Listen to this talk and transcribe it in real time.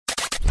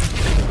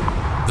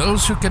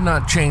Those who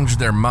cannot change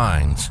their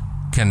minds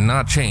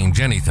cannot change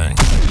anything.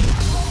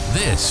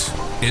 This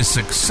is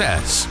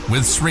Success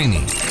with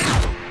Srini.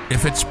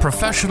 If it's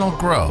professional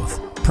growth,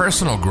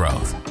 personal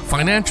growth,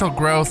 financial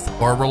growth,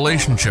 or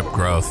relationship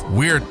growth,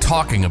 we're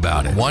talking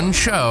about it. One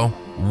show,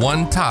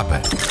 one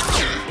topic.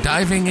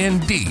 Diving in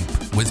deep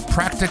with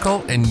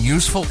practical and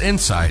useful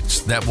insights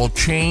that will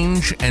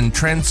change and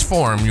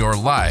transform your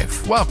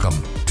life. Welcome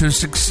to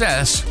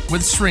Success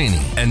with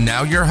Srini. And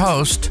now your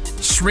host,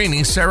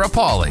 Srini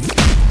Sarapalli.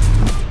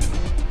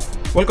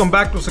 Welcome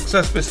back to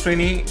Success with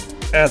Srini.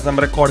 As I'm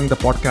recording the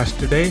podcast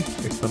today,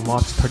 it's the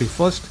March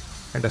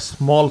 31st, and a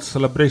small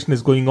celebration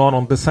is going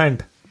on this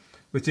end,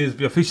 which is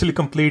we officially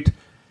complete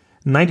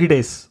 90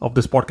 days of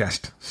this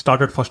podcast.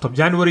 Started 1st of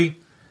January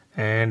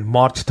and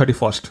March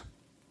 31st.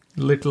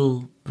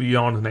 Little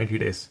beyond 90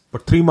 days,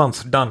 but 3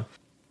 months done.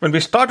 When we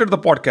started the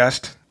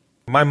podcast,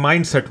 my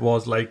mindset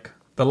was like,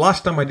 the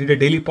last time I did a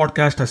daily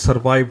podcast, I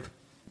survived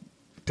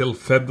till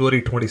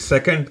February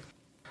 22nd.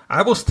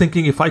 I was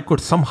thinking if I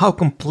could somehow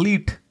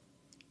complete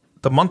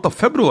the month of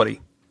February,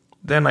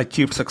 then I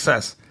achieved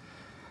success.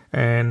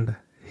 And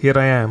here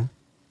I am,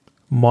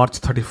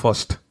 March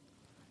 31st,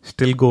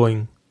 still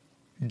going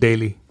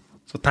daily.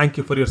 So thank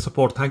you for your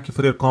support. Thank you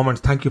for your comments.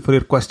 Thank you for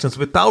your questions.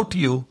 Without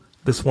you,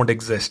 this won't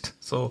exist.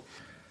 So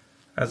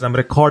as I'm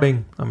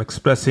recording, I'm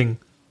expressing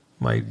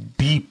my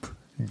deep,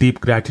 deep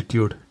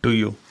gratitude to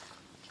you.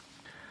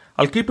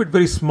 I'll keep it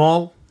very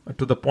small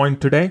to the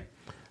point today.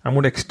 I'm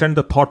going to extend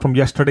the thought from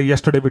yesterday.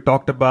 Yesterday, we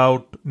talked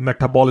about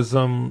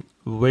metabolism,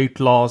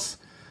 weight loss,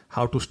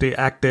 how to stay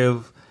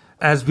active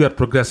as we are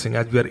progressing,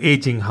 as we are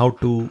aging, how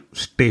to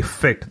stay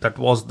fit. That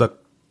was the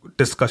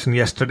discussion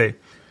yesterday.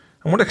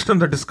 I'm going to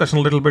extend the discussion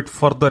a little bit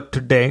further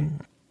today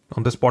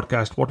on this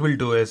podcast. What we'll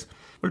do is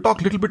we'll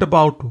talk a little bit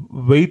about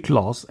weight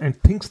loss and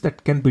things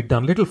that can be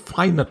done, little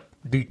finer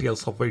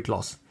details of weight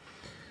loss.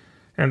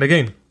 And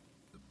again,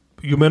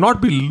 you may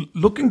not be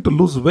looking to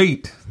lose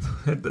weight.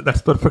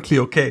 That's perfectly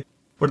okay.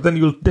 But then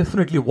you'll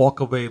definitely walk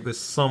away with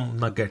some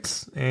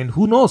nuggets. And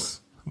who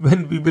knows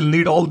when we will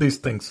need all these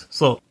things.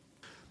 So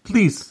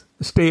please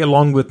stay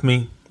along with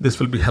me. This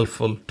will be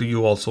helpful to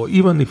you also,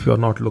 even if you're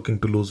not looking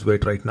to lose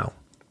weight right now.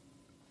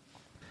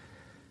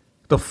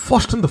 The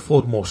first and the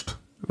foremost,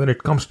 when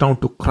it comes down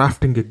to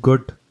crafting a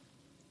good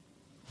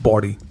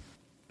body,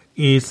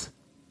 is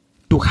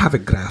to have a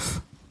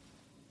graph.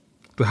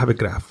 To have a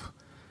graph.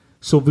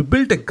 So we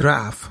build a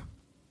graph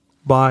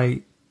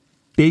by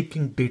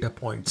taking data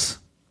points.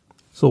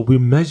 So we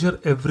measure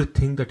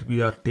everything that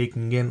we are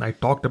taking in. I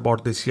talked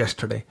about this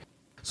yesterday.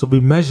 So we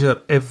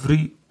measure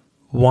every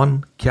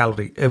 1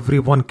 calorie. Every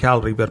 1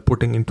 calorie we are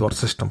putting into our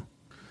system.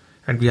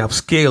 And we have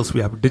scales.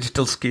 We have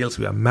digital scales.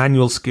 We have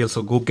manual scales.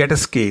 So go get a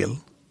scale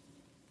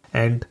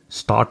and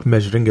start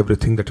measuring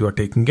everything that you are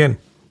taking in.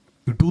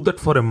 You do that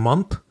for a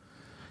month.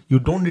 You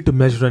don't need to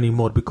measure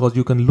anymore because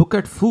you can look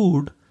at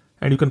food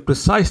and you can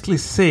precisely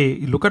say,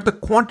 you look at the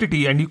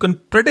quantity and you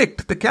can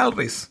predict the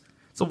calories.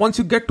 So once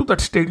you get to that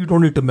state, you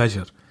don't need to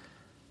measure.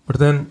 But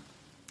then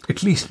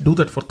at least do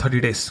that for 30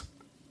 days.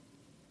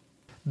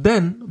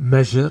 Then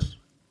measure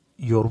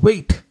your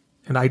weight.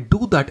 And I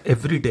do that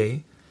every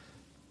day,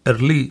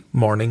 early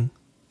morning,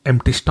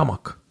 empty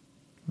stomach.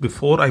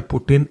 Before I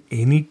put in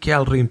any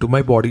calorie into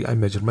my body, I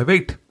measure my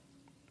weight.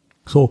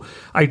 So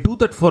I do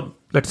that for,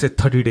 let's say,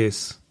 30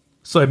 days.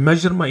 So I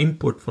measure my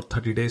input for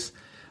 30 days.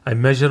 I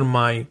measure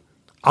my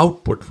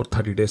output for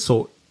 30 days.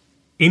 So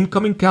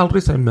incoming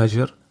calories I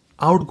measure.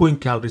 Outgoing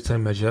calories I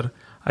measure.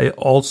 I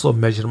also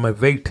measure my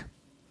weight.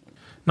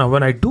 Now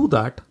when I do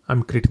that,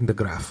 I'm creating the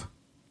graph.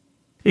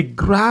 A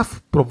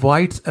graph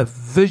provides a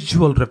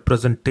visual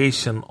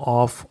representation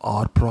of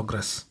our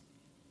progress.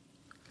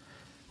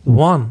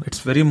 One, it's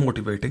very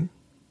motivating.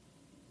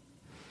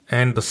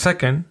 And the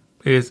second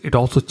is it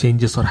also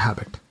changes our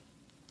habit.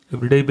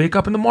 Every day you wake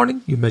up in the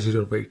morning, you measure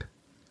your weight.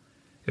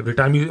 Every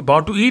time you're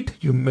about to eat,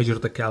 you measure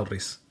the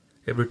calories.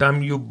 Every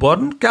time you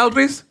burn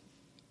calories,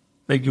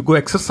 like you go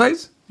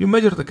exercise, you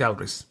measure the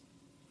calories.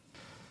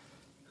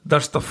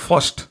 That's the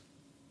first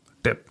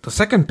tip. The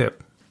second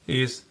tip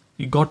is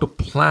you got to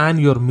plan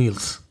your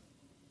meals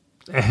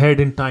ahead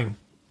in time.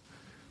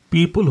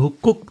 People who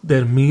cook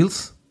their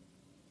meals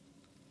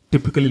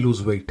typically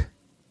lose weight.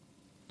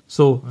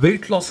 So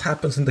weight loss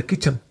happens in the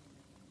kitchen,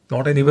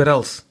 not anywhere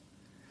else.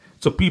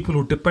 So people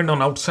who depend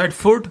on outside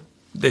food,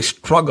 they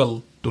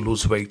struggle to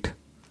lose weight.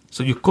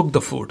 So you cook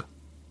the food.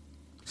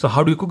 So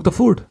how do you cook the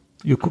food?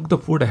 You cook the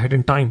food ahead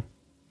in time.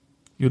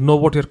 You know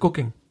what you're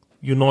cooking.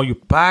 You know you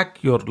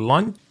pack your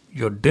lunch,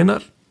 your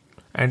dinner,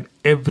 and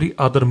every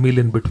other meal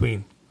in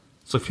between.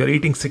 So if you're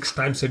eating 6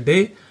 times a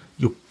day,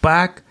 you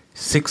pack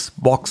 6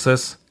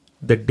 boxes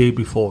the day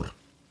before.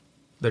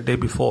 The day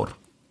before.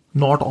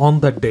 Not on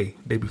that day,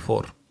 day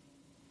before.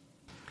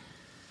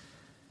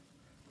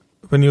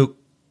 When you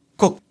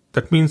cook,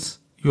 that means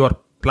you are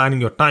planning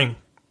your time,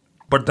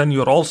 but then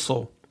you're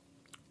also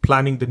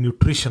planning the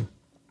nutrition.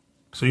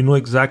 So you know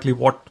exactly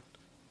what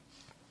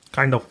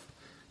kind of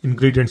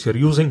ingredients you're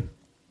using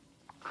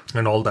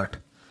and all that.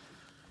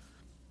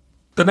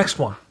 The next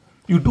one,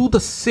 You do the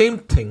same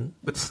thing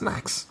with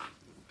snacks.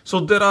 So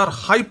there are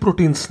high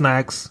protein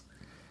snacks,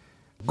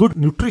 good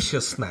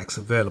nutritious snacks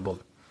available.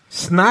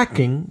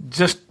 Snacking,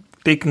 just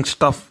taking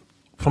stuff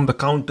from the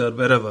counter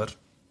wherever,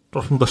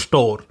 or from the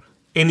store,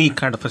 any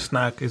kind of a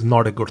snack is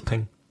not a good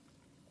thing.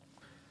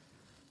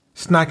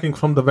 Snacking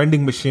from the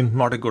vending machine,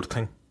 not a good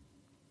thing.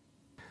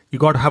 You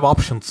got to have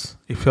options.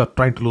 If you're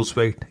trying to lose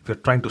weight, if you're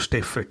trying to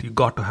stay fit, you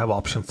got to have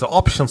options. The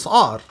options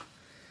are,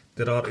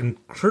 there are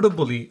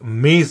incredibly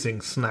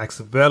amazing snacks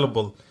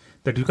available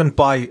that you can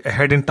buy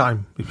ahead in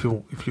time if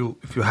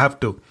you have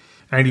to,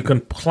 and you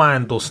can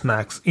plan those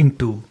snacks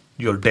into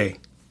your day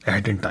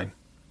ahead in time.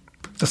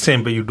 The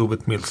same way you do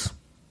with meals.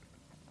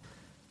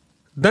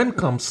 Then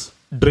comes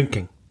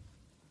drinking.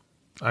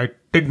 I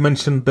did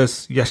mention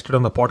this yesterday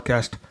on the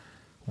podcast.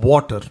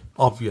 Water,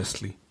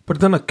 obviously. But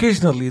then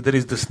occasionally there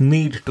is this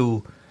need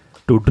to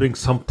drink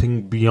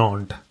something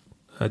beyond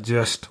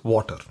just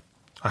water.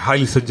 I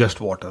highly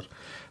suggest water.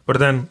 But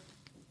then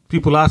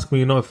people ask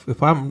me,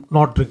 if I'm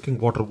not drinking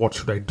water, what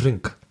should I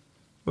drink?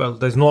 Well,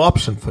 there's no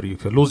option for you.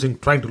 If you're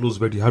trying to lose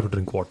weight, you have to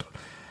drink water.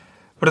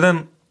 But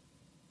then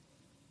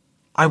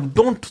I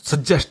don't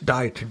suggest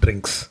diet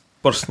drinks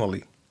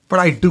personally. But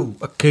I do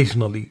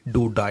occasionally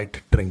do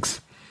diet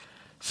drinks.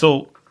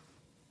 So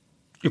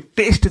if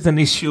taste is an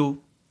issue,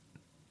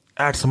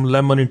 add some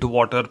lemon into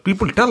water.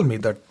 People tell me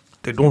that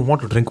they don't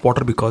want to drink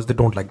water because they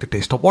don't like the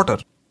taste of water.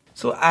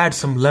 So add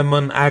some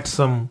lemon, add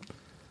some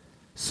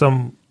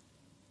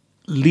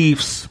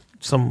leaves,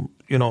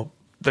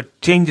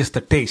 that changes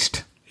the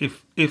taste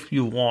if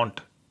you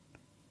want.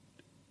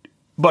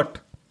 But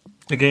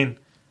again,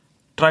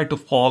 try to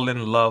fall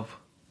in love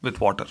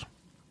with water.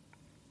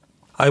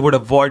 I would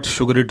avoid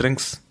sugary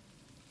drinks.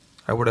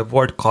 I would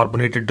avoid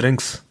carbonated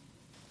drinks.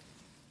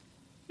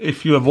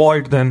 If you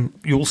avoid, then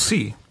you'll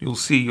see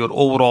your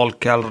overall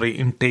calorie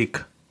intake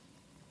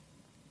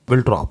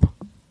will drop.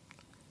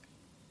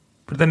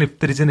 But then if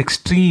there is an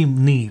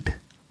extreme need,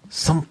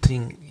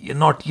 something you're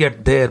not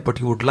yet there but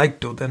you would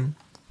like to, then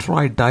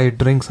try diet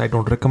drinks. I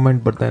don't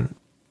recommend, but then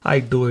I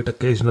do it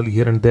occasionally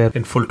here and there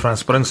in full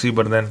transparency,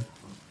 but then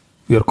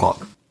your call.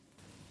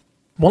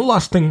 One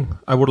last thing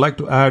I would like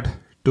to add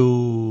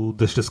to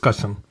this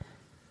discussion.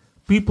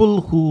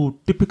 People who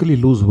typically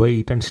lose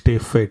weight and stay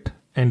fit,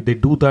 and they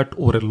do that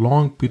over a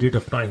long period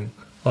of time,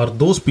 are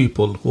those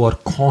people who are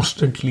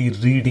constantly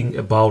reading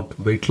about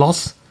weight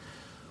loss,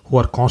 who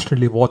are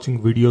constantly watching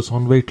videos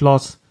on weight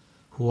loss,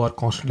 who are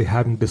constantly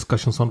having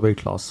discussions on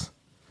weight loss.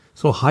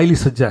 So highly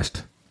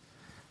suggest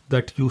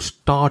that you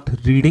start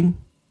reading,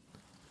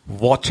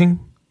 watching,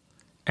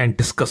 and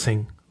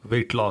discussing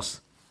weight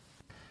loss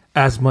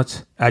as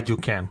much as you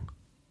can.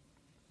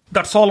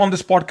 That's all on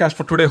this podcast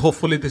for today.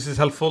 Hopefully this is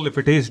helpful. If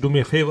it is, do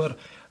me a favor,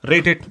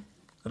 rate it,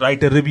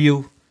 write a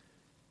review,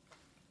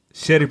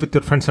 share it with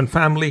your friends and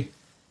family.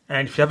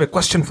 And if you have a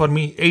question for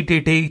me,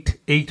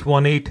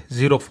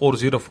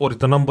 888-818-0404 is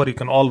the number. You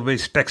can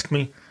always text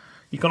me.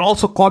 You can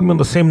also call me on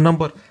the same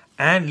number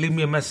and leave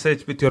me a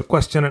message with your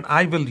question, and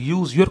I will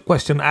use your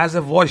question as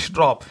a voice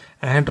drop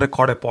and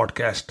record a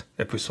podcast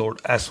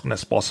episode as soon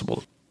as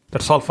possible.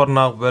 That's all for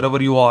now.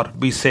 Wherever you are,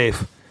 be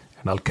safe,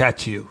 and I'll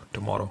catch you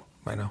tomorrow.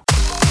 Bye now.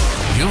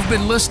 You've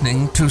been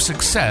listening to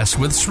Success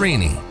with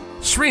Srini.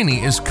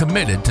 Srini is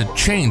committed to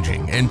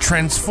changing and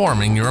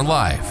transforming your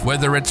life,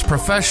 whether it's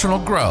professional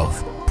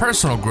growth,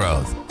 personal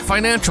growth,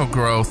 financial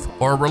growth,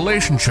 or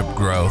relationship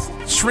growth.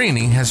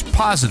 Srini has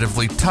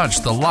positively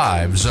touched the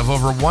lives of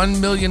over 1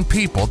 million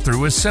people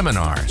through his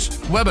seminars,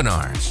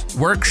 webinars,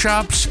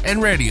 workshops,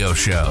 and radio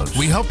shows.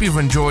 We hope you've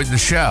enjoyed the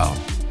show.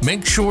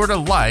 Make sure to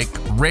like,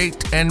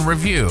 rate, and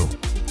review.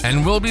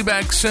 And we'll be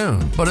back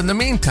soon. But in the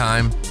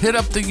meantime, hit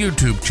up the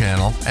YouTube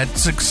channel at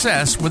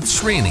Success with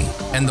Srini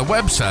and the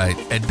website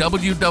at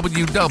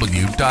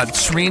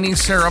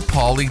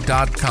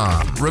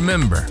www.srinisarapalli.com.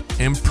 Remember,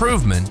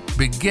 improvement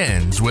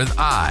begins with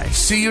I.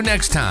 See you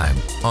next time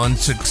on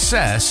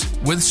Success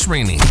with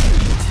Srini.